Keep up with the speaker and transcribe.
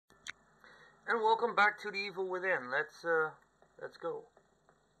And welcome back to The Evil Within. Let's go.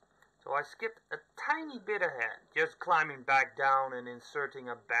 So I skipped a tiny bit ahead, just climbing back down and inserting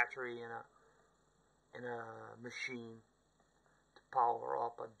a battery in a machine to power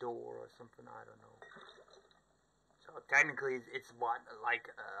up a door or something. I don't know. So technically, it's what, like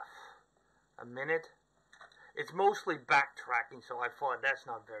a minute. It's mostly backtracking, so I thought that's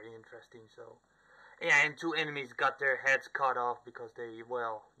not very interesting. So yeah, and two enemies got their heads cut off because they,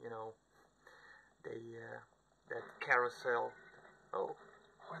 well, you know. That carousel. Oh.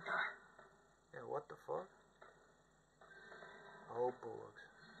 What the? Yeah, what the fuck? Oh, bugs.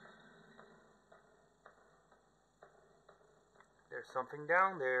 There's something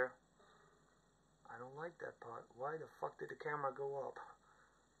down there. I don't like that part. Why the fuck did the camera go up?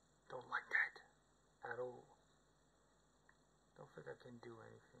 Don't like that at all. Don't think I can do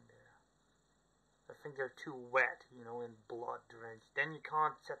anything there. I think they're too wet, you know, and blood drenched. Then you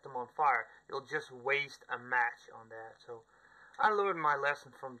can't set them on fire. You'll just waste a match on that. So I learned my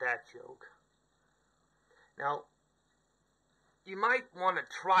lesson from that joke. Now, you might want to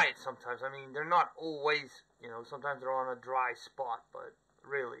try it sometimes. I mean, they're not always, you know, sometimes they're on a dry spot, but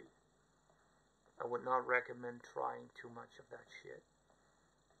really, I would not recommend trying too much of that shit.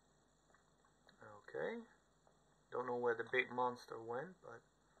 Okay. Don't know where the big monster went, but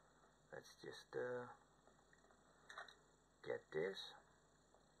let's just get this.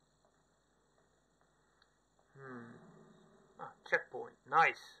 Checkpoint.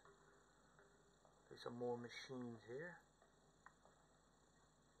 Nice. There's some more machines here.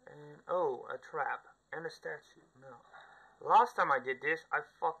 And, oh, a trap. And a statue. No. Last time I did this, I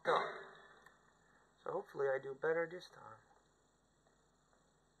fucked up. So hopefully I do better this time.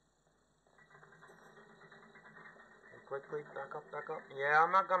 Quickly, back up, back up. Yeah,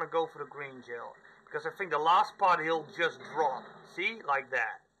 I'm not gonna go for the green gel, because I think the last part he'll just drop. See? Like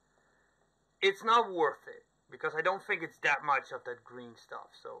that. It's not worth it, because I don't think it's that much of that green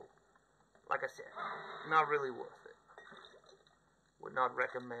stuff, so, like I said, not really worth it. Would not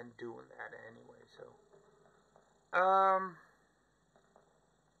recommend doing that anyway, so.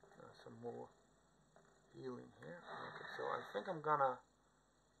 Some more healing here. Okay, so I think I'm gonna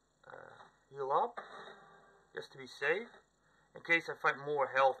heal up. Just to be safe, in case I find more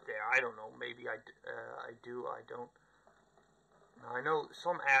health there. I don't know, maybe I do, I don't. Now, I know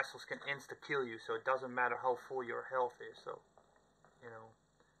some assholes can insta-kill you, so it doesn't matter how full your health is, so, you know.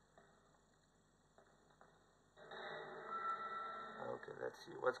 Okay, let's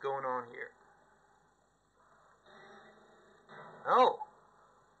see, what's going on here? Oh!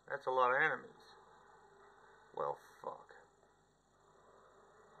 That's a lot of enemies. Well, fuck.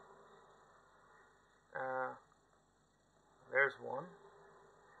 There's one.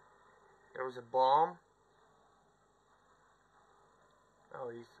 There was a bomb. Oh,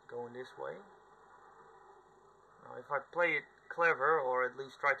 he's going this way. Now, if I play it clever, or at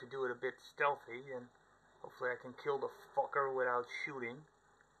least try to do it a bit stealthy, and hopefully I can kill the fucker without shooting.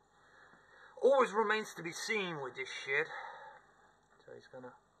 Always remains to be seen with this shit. So he's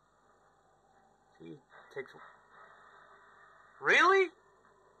gonna... See, he takes... Really?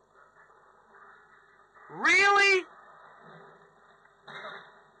 Really?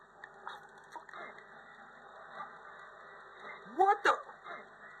 What the?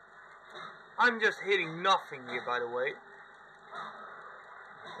 I'm just hitting nothing here, by the way.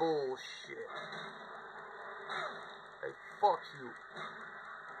 Bullshit. Hey, fuck you.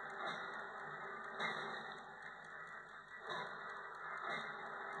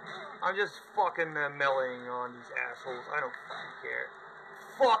 I'm just fucking meleeing on these assholes. I don't fucking care.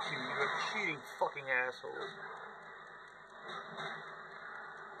 Fuck you, you cheating fucking assholes.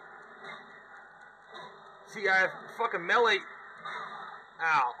 See, I have fucking melee.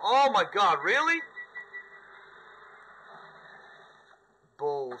 Ow. Oh my god, really?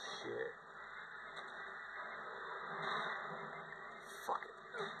 Bullshit. Fuck it.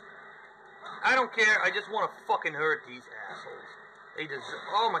 I don't care, I just want to fucking hurt these assholes. They deserve.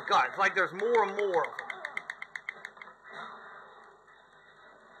 Oh my god, it's like there's more and more of them.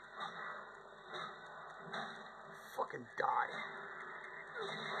 Fucking die.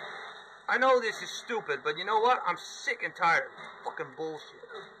 I know this is stupid, but you know what? I'm sick and tired of this fucking bullshit.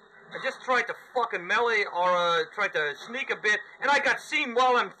 I just tried to fucking melee or tried to sneak a bit, and I got seen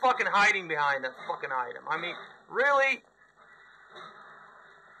while I'm fucking hiding behind that fucking item. I mean, really?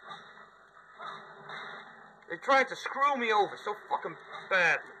 They tried to screw me over so fucking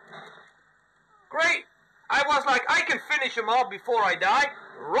badly. Great! I was like, I can finish him off before I die.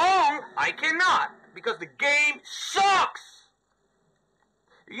 Wrong! I cannot! Because the game sucks!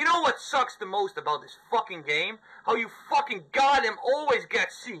 You know what sucks the most about this fucking game? How you fucking goddamn always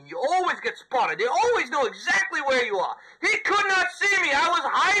get seen. You always get spotted. They always know exactly where you are. He could not see me. I was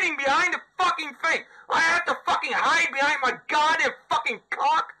hiding behind the fucking thing. I have to fucking hide behind my goddamn fucking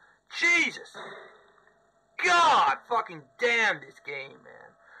cock. Jesus. God fucking damn this game, man.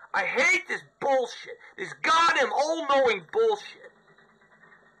 I hate this bullshit. This goddamn all-knowing bullshit.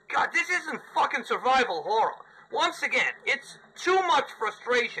 God, this isn't fucking survival horror. Once again, it's too much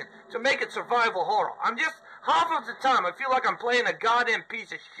frustration to make it survival horror. I'm just, half of the time, I feel like I'm playing a goddamn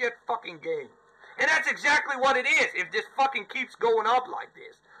piece of shit fucking game. And that's exactly what it is, if this fucking keeps going up like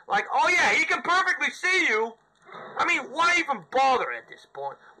this. Like, oh yeah, he can perfectly see you. I mean, why even bother at this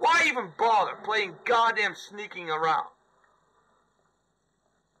point? Why even bother playing goddamn sneaking around?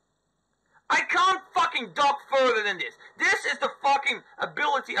 I can't fucking duck further than this. This is the fucking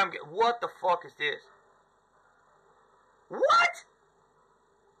ability I'm getting. What the fuck is this? What?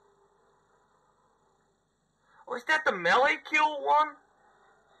 Oh, is that the melee kill one?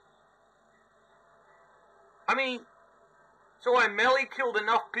 I mean, so I melee killed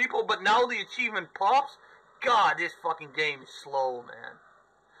enough people, but now the achievement pops? God, this fucking game is slow, man.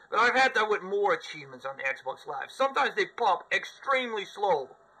 But I've had that with more achievements on Xbox Live. Sometimes they pop extremely slow.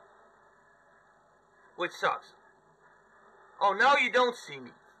 Which sucks. Oh, now you don't see me.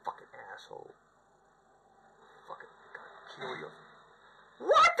 Fucking asshole. Fucking gotta kill you.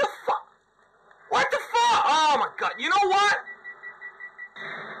 What the fuck? What the fuck? Oh my god. You know what?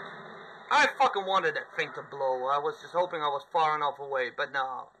 I fucking wanted that thing to blow. I was just hoping I was far enough away, but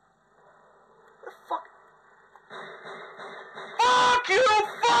no. What the fuck? Fuck you!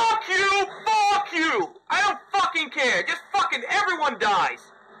 Fuck you! Fuck you! I don't fucking care. Just fucking everyone dies.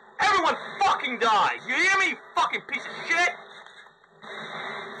 Everyone fucking dies. You hear me, you fucking piece of shit?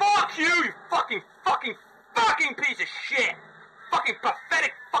 Fuck you, you fucking piece of shit. Fucking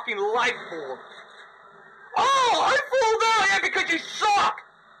pathetic fucking life form. Oh, I fall down here because you suck.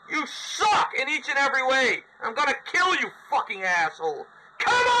 You suck in each and every way. I'm gonna kill you, fucking asshole.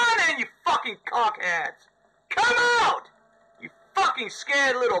 Come on in, you fucking cockheads. Come out. You fucking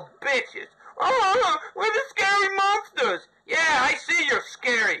scared little bitches. Oh, we're the scary monsters. Yeah, I see you're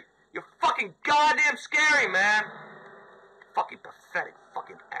scary. You're fucking goddamn scary, man. Fucking pathetic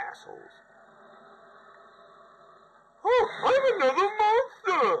fucking assholes. Oh, I'm another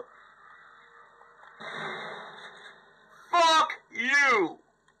monster. Fuck you.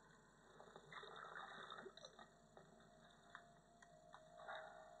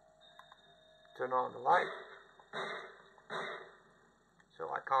 Turn on the light. So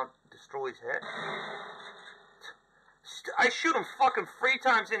I can't destroy his head. I shoot him fucking 3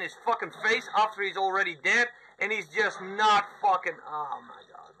 times in his fucking face after he's already dead, and he's just not fucking... Oh my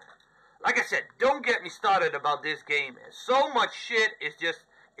god, man. Like I said, don't get me started about this game, man. So much shit is just...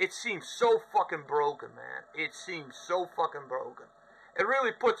 It seems so fucking broken, man. It seems so fucking broken. It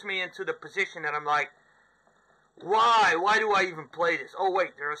really puts me into the position that I'm like, why? Why do I even play this? Oh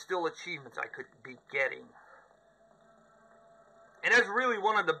wait, there are still achievements I could be getting. And that's really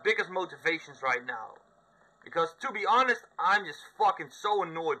one of the biggest motivations right now. Because, to be honest, I'm just fucking so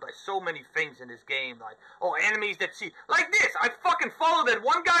annoyed by so many things in this game. Like, oh, enemies that see... Like this! I fucking followed that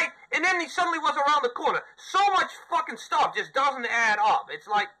one guy, and then he suddenly was around the corner. So much fucking stuff just doesn't add up. It's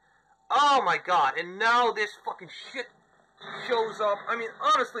like, oh my god. And now this fucking shit shows up. I mean,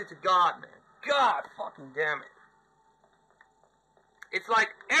 honestly to God, man. God fucking damn it. It's like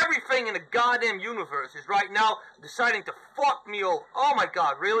everything in the goddamn universe is right now deciding to fuck me over. Oh my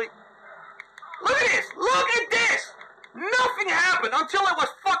god, really? Look at this! Look at this! Nothing happened until I was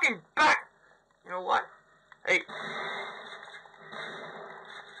fucking back. You know what? Hey.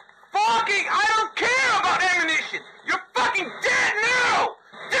 Fucking, I don't care about ammunition! You're fucking dead now!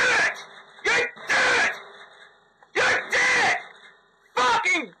 Do it! You're dead! You're dead!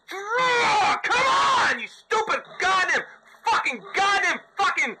 Fucking draw! Come on, you stupid goddamn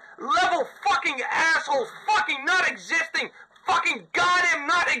fucking level fucking assholes, fucking not existing, fucking goddamn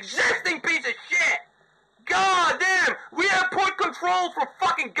not existing piece of shit! God damn, we have put controls from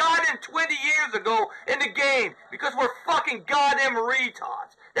fucking goddamn 20 years ago in the game because we're fucking goddamn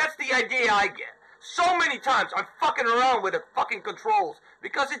retards. That's the idea I get. So many times I'm fucking around with the fucking controls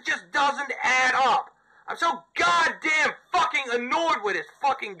because it just doesn't add up. I'm so goddamn fucking annoyed with this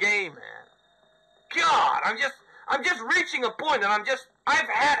fucking game, man. God, I'm just reaching a point that I've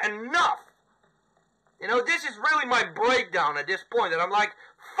had enough. You know, this is really my breakdown at this point, that I'm like,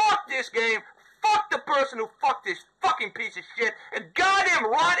 fuck this game, fuck the person who fucked this fucking piece of shit, and goddamn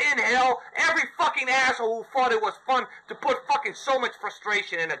rot in hell every fucking asshole who thought it was fun to put fucking so much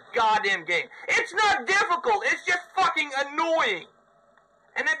frustration in a goddamn game. It's not difficult, it's just fucking annoying.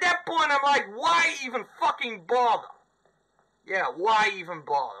 And at that point, I'm like, why even fucking bother? Yeah, why even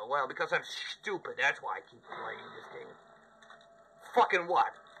bother? Well, because I'm stupid. That's why I keep playing this game. Fucking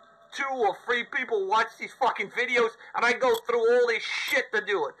what? 2 or 3 people watch these fucking videos, and I go through all this shit to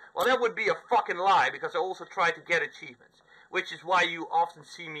do it. Well, that would be a fucking lie, because I also try to get achievements. Which is why you often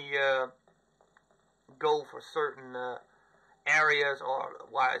see me go for certain areas, or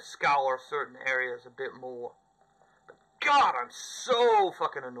why I scour certain areas a bit more. But God, I'm so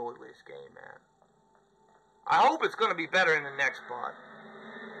fucking annoyed with this game, man. I hope it's going to be better in the next part.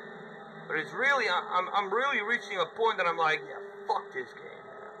 But it's really, I'm really reaching a point that I'm like, yeah, fuck this game.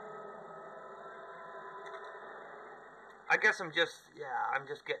 I guess I'm just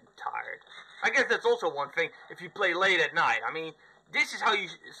getting tired. I guess that's also one thing, if you play late at night. I mean, this is how you're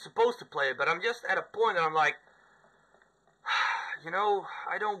supposed to play it, but I'm just at a point that I'm like, you know,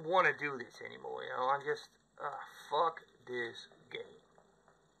 I don't want to do this anymore, you know, I'm just, fuck this game.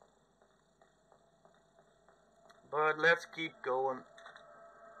 But let's keep going.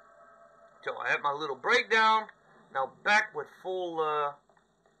 So I had my little breakdown, now back with full,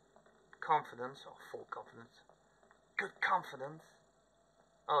 confidence, or full confidence. Good confidence.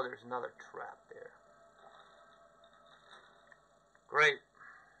 Oh, there's another trap there. Great.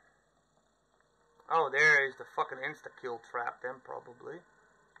 Oh, there is the fucking insta-kill trap then, probably.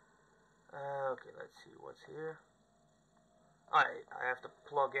 Okay, let's see what's here. I have to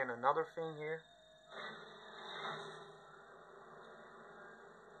plug in another thing here.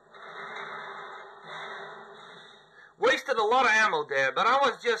 Wasted a lot of ammo there, but I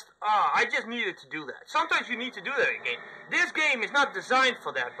was just, I just needed to do that. Sometimes you need to do that in a game. This game is not designed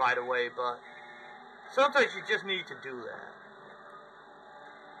for that, by the way, but sometimes you just need to do that.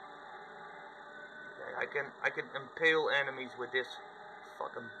 Okay, I can impale enemies with this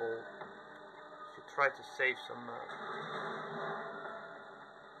fucking bolt. Should try to save some,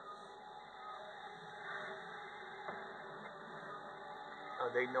 oh,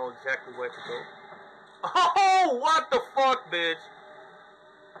 they know exactly where to go. Oh, what the fuck, bitch?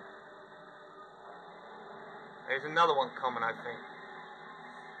 There's another one coming, I think.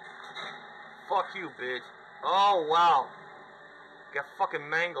 Fuck you, bitch. Oh, wow. Got fucking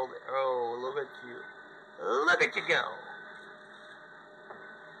mangled. Oh, look at you. Look at you go.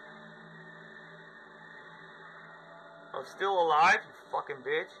 I'm still alive, you fucking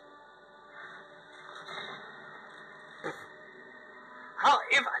bitch. How,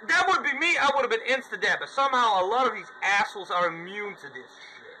 if that would be me, I would have been insta-dead, but somehow a lot of these assholes are immune to this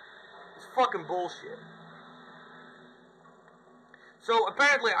shit. It's fucking bullshit. So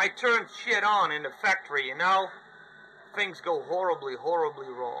apparently I turned shit on in the factory, and now things go horribly, horribly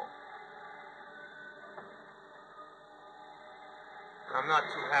wrong. I'm not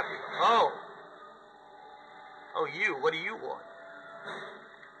too happy. Oh! Oh, you, what do you want?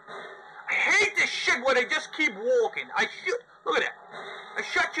 I hate this shit where they just keep walking. Look at that. I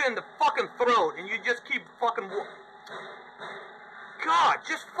shot you in the fucking throat, and you just keep fucking God,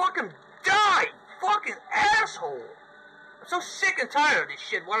 just fucking die, fucking asshole. I'm so sick and tired of this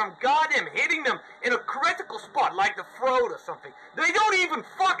shit where I'm goddamn hitting them in a critical spot like the throat or something. They don't even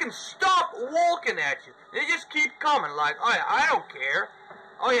fucking stop walking at you. They just keep coming like, oh yeah, I don't care.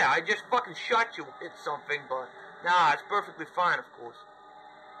 Oh yeah, I just fucking shot you with something, but nah, it's perfectly fine, of course.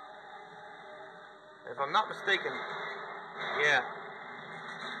 If I'm not mistaken, yeah.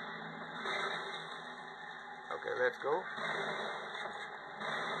 Okay, let's go.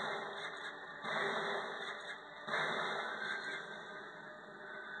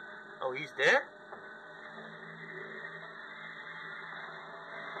 Oh, he's dead?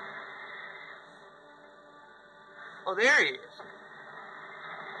 Oh, there he is.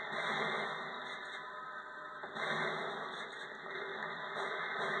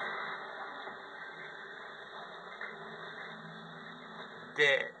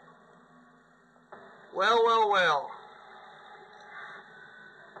 Dead. Well, well, well.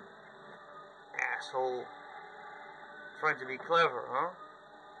 Asshole. Trying to be clever, huh?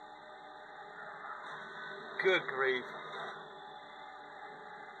 Good grief.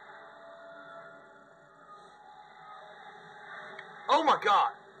 Oh my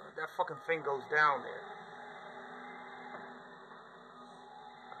god! That fucking thing goes down there.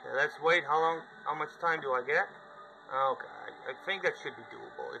 Okay, let's wait. How much time do I get? Okay, I think that should be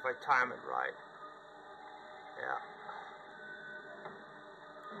doable if I time it right. Yeah.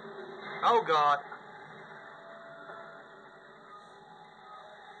 Oh god.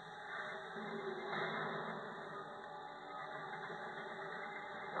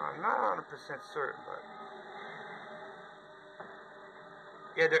 No, I'm not 100% certain, but...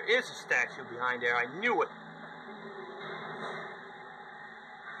 Yeah, there is a statue behind there. I knew it.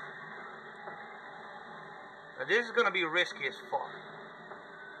 Now this is gonna be risky as fuck.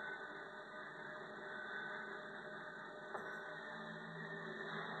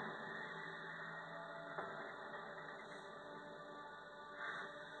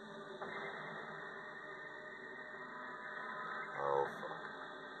 Oh fuck.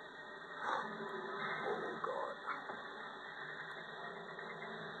 Oh god.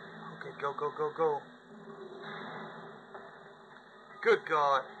 Okay, go, go, go, go. Good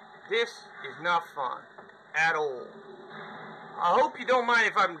God, this is not fun at all. I hope you don't mind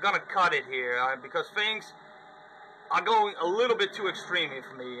if I'm gonna cut it here, because things are going a little bit too extreme here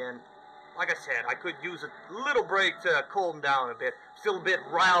for me, and like I said, I could use a little break to calm down a bit. Still a bit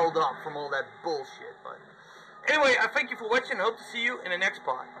riled up from all that bullshit, but anyway, I thank you for watching. I hope to see you in the next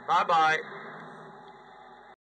part. Bye-bye.